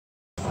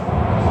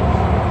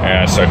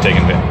start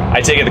taking it.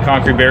 I take it the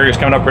concrete barrier is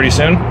coming up pretty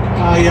soon?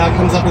 Yeah, it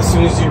comes up as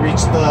soon as you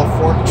reach the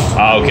fork.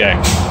 Okay.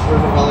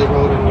 River Valley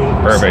Road and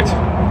University. Perfect.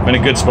 I'm in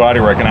a good spot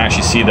here where I can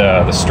actually see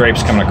the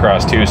stripes coming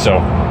across too, so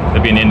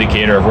that'd be an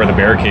indicator of where the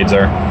barricades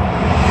are.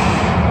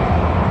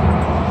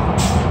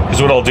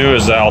 Because what I'll do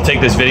is I'll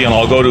take this video and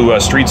I'll go to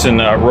streets and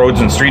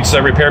roads and streets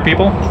repair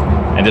people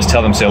and just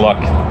tell them, say, look,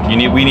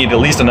 we need at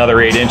least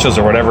another 8 inches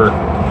or whatever.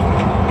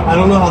 I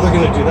don't know how they're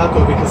going to do that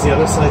though, because the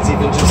other side's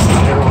even just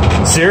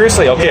narrow.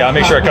 Seriously? Okay, yeah. I'll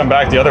make sure I come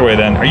back the other way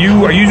then. Are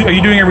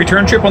you doing a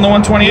return trip on the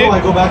 128? No,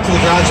 I go back to the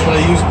garage, but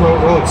I use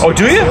Groat Road. So oh,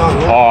 do you?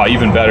 Oh,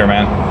 even better,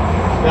 man.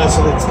 Yeah,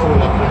 so it's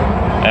coming up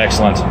there.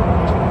 Excellent.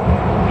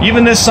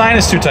 Even this sign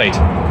is too tight.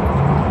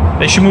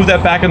 They should move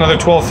that back another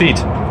 12 feet.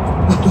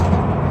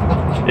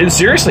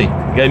 Seriously,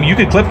 I mean, you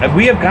could clip.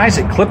 We have guys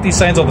that clip these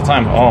signs all the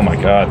time. Oh my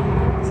God!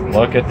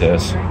 Look at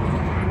this.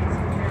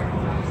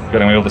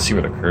 Good, I'm able to see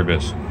where the curb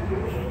is.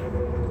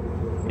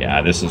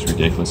 Yeah, this is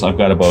ridiculous. I've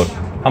got about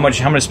how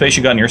much space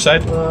you got on your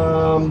side?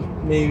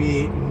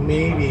 Maybe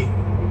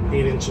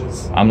 8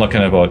 inches. I'm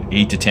looking at about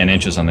 8 to 10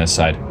 inches on this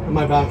side. And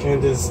my back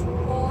end is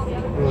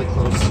really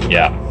close.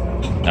 Yeah.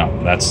 No,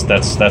 that's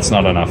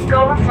not enough.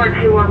 Go for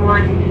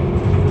 211.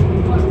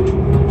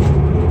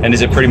 And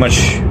is it pretty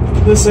much?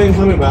 This ain't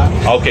coming back.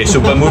 Okay, so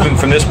but moving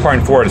from this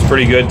point forward is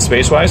pretty good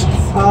space-wise?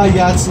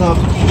 Yeah, it's not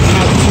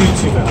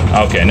too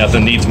bad. Okay,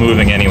 nothing needs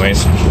moving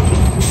anyways.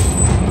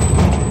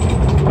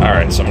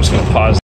 Alright, so I'm just going to pause.